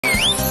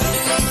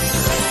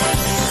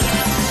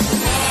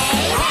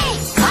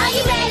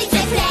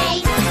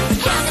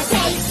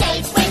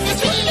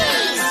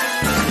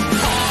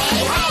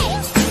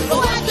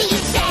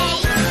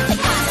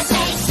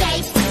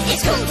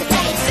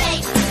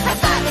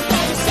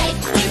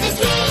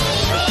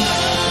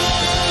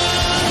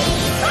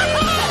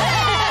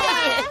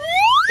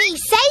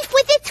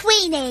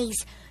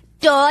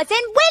doors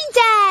and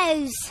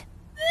windows.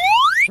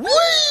 Whee!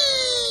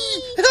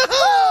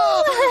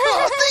 Oh,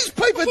 these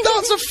paper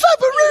darts are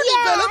fabberoonie,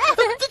 Bella.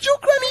 Did your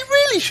granny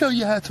really show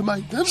you how to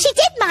make them? She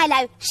did,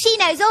 Milo. She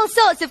knows all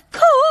sorts of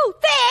cool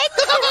things.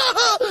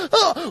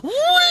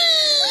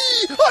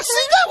 Whee! I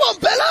see that one,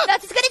 Bella.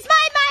 Not as good as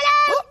mine, Milo.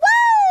 Woo!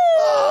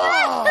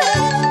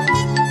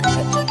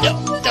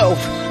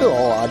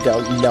 Oh, I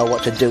don't know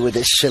what to do with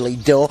this silly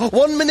door.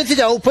 1 minute it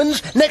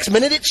opens, next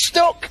minute it's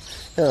stuck.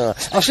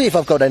 I'll see if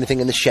I've got anything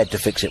in the shed to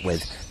fix it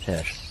with.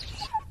 Yes.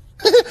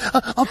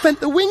 I bent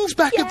the wings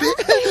back a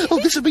bit. Oh,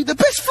 this will be the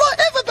best flight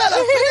ever,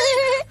 Bella.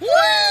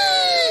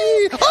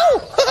 Whee! Oh!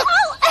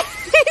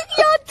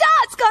 Your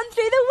dart's gone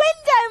through the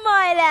window,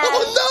 Milo.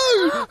 Oh,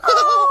 no!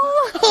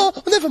 Oh,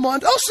 never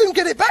mind. I'll soon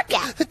get it back.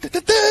 Yeah.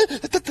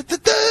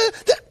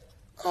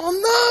 Oh,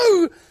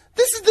 no!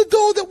 This is the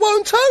door that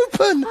won't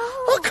open.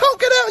 I can't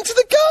get out into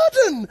the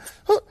garden.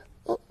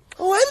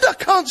 Oh, and I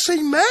can't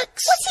see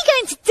Max. What's he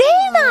going to do,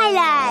 Milo?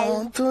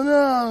 I don't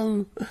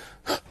know.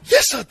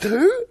 Yes, I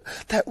do.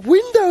 That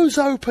window's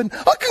open.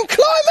 I can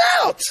climb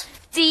out.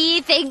 Do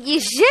you think you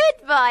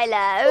should, Milo?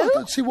 I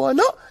don't see why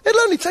not.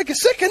 It'll only take a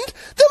second.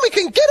 Then we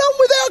can get on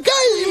with our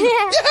game.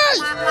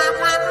 Yay!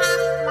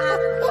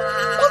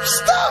 I'm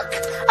stuck.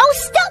 Oh,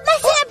 stop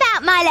messing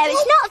about, Milo.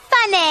 It's not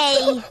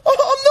funny. Oh,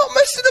 I'm not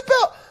messing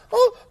about.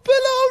 Oh, Bella,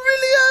 I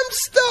really am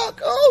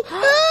stuck. Oh,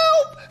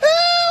 help!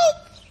 Help!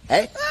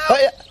 Hey?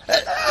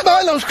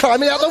 Milo's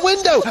climbing out the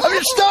window.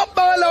 Stop,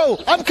 Milo!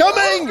 I'm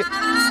coming!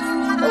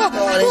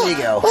 Oh, in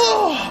you go.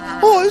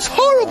 Oh, it's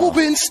horrible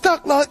being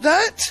stuck like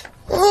that.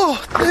 Oh,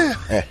 dear.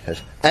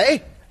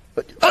 Hey?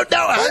 Oh,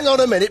 no, hang on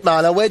a minute,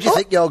 Milo. Where do you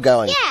think you're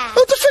going? Yeah.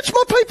 Oh, to fetch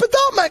my paper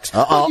dart, Max.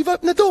 Oh, you've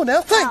opened the door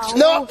now. Thanks.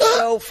 Not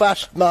so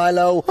fast,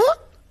 Milo. Huh?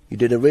 You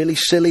did a really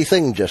silly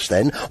thing just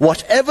then.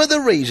 Whatever the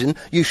reason,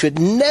 you should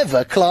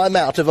never climb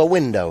out of a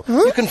window.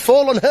 Huh? You can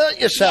fall and hurt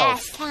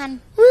yourself. Yes,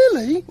 can.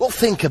 Really? Well,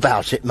 think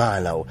about it,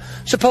 Milo.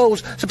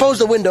 Suppose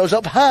the window's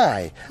up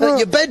high,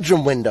 your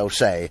bedroom window,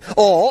 say,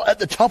 or at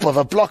the top of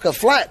a block of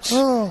flats.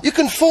 You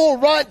can fall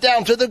right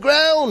down to the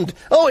ground.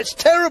 Oh, it's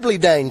terribly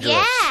dangerous.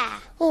 Yeah.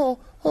 Oh,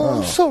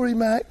 sorry,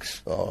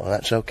 Max. Oh,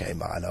 that's okay,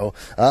 Milo.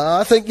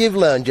 I think you've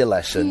learned your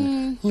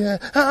lesson. Yeah,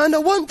 and I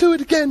won't do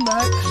it again,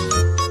 Max.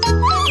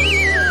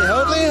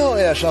 Oh,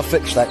 yes, I'll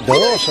fix that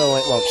door so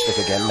it won't stick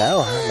again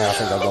now. Now I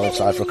think I'll go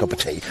inside for a cup of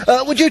tea.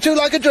 Would you two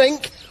like a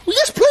drink? Well,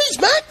 yes, please,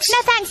 Max.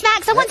 No, thanks,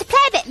 Max. I want to play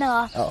a bit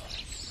more. Oh,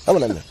 come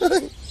on then. Here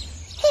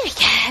we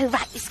go.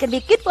 Right, this is going to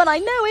be a good one. I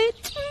know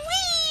it.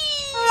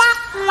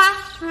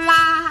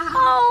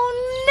 Oh,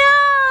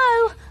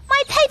 no.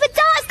 My paper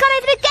dart's gone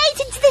over the gate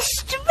into the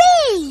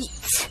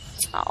street.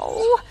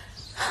 Oh.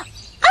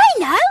 I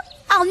know.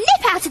 I'll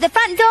nip out of the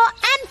front door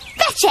and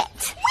fetch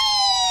it.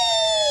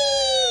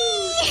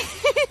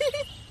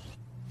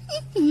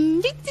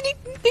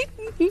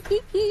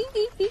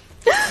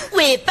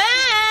 We're back!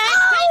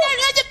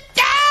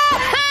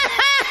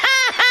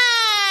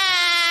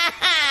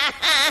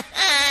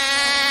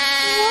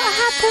 What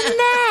happened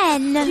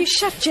then? You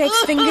shut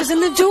Jake's fingers in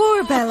the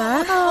door,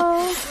 Bella.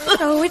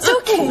 Oh, it's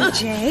okay,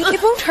 Jake.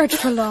 It won't hurt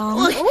for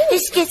long.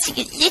 It's getting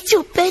a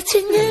little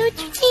better now,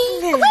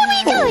 Judy. Where are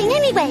we going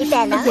anyway,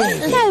 Bella?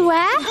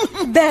 Nowhere.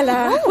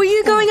 Bella, were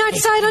you going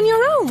outside on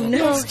your own?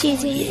 Yes,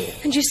 Judy.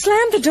 And you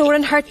slammed the door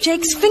and hurt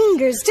Jake's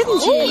fingers,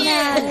 didn't you?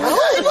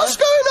 Hey, what's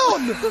going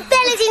on?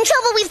 Bella's in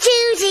trouble with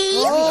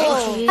Judy.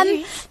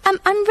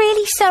 I'm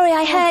really sorry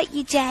I hurt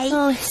you, Jake.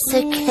 Oh, it's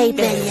okay,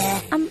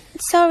 Bella. I'm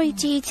sorry,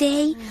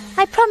 Judy.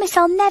 I promise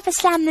I'll never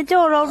slam the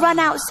door or run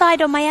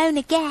outside on my own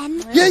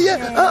again. Yeah,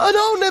 and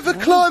I'll never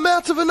climb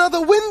out of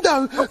another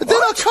window. Then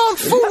I can't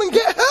fall and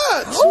get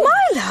hurt.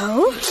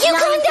 Milo? You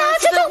climbed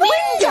out of the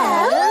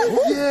window?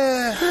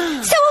 Yeah.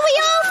 So are we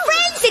all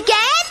friends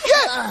again?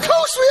 Yeah, of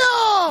course we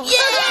are.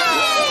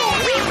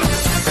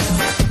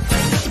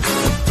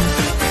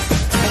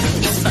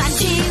 It's fun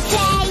to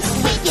play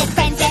with your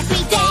friends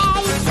every day.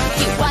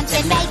 You want to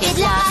make it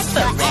last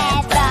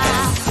forever.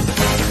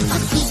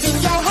 I'm keeping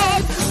your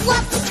head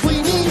what the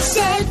Tweenies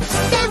said.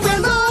 Then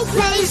we'll all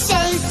play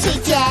safe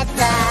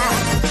together.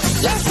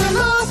 Yes,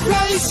 we'll all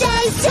play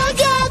safe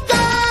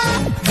together.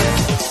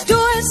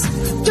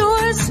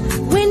 Doors,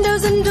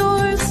 windows and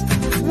doors.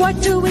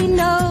 What do we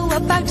know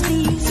about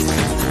these?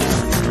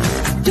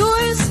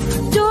 Doors,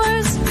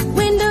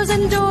 windows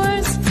and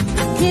doors.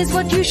 Here's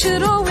what you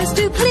should always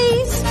do,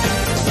 please.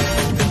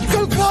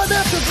 Don't climb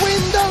out of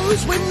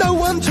windows when no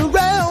one's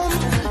around.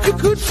 You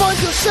could find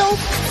yourself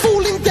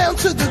falling down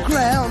to the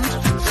ground.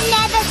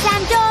 Never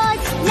slam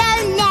doors, no,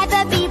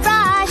 never be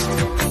rushed.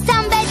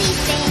 Somebody's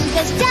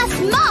fingers just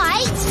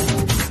might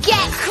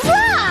get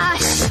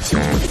crushed.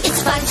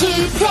 It's fun to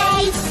play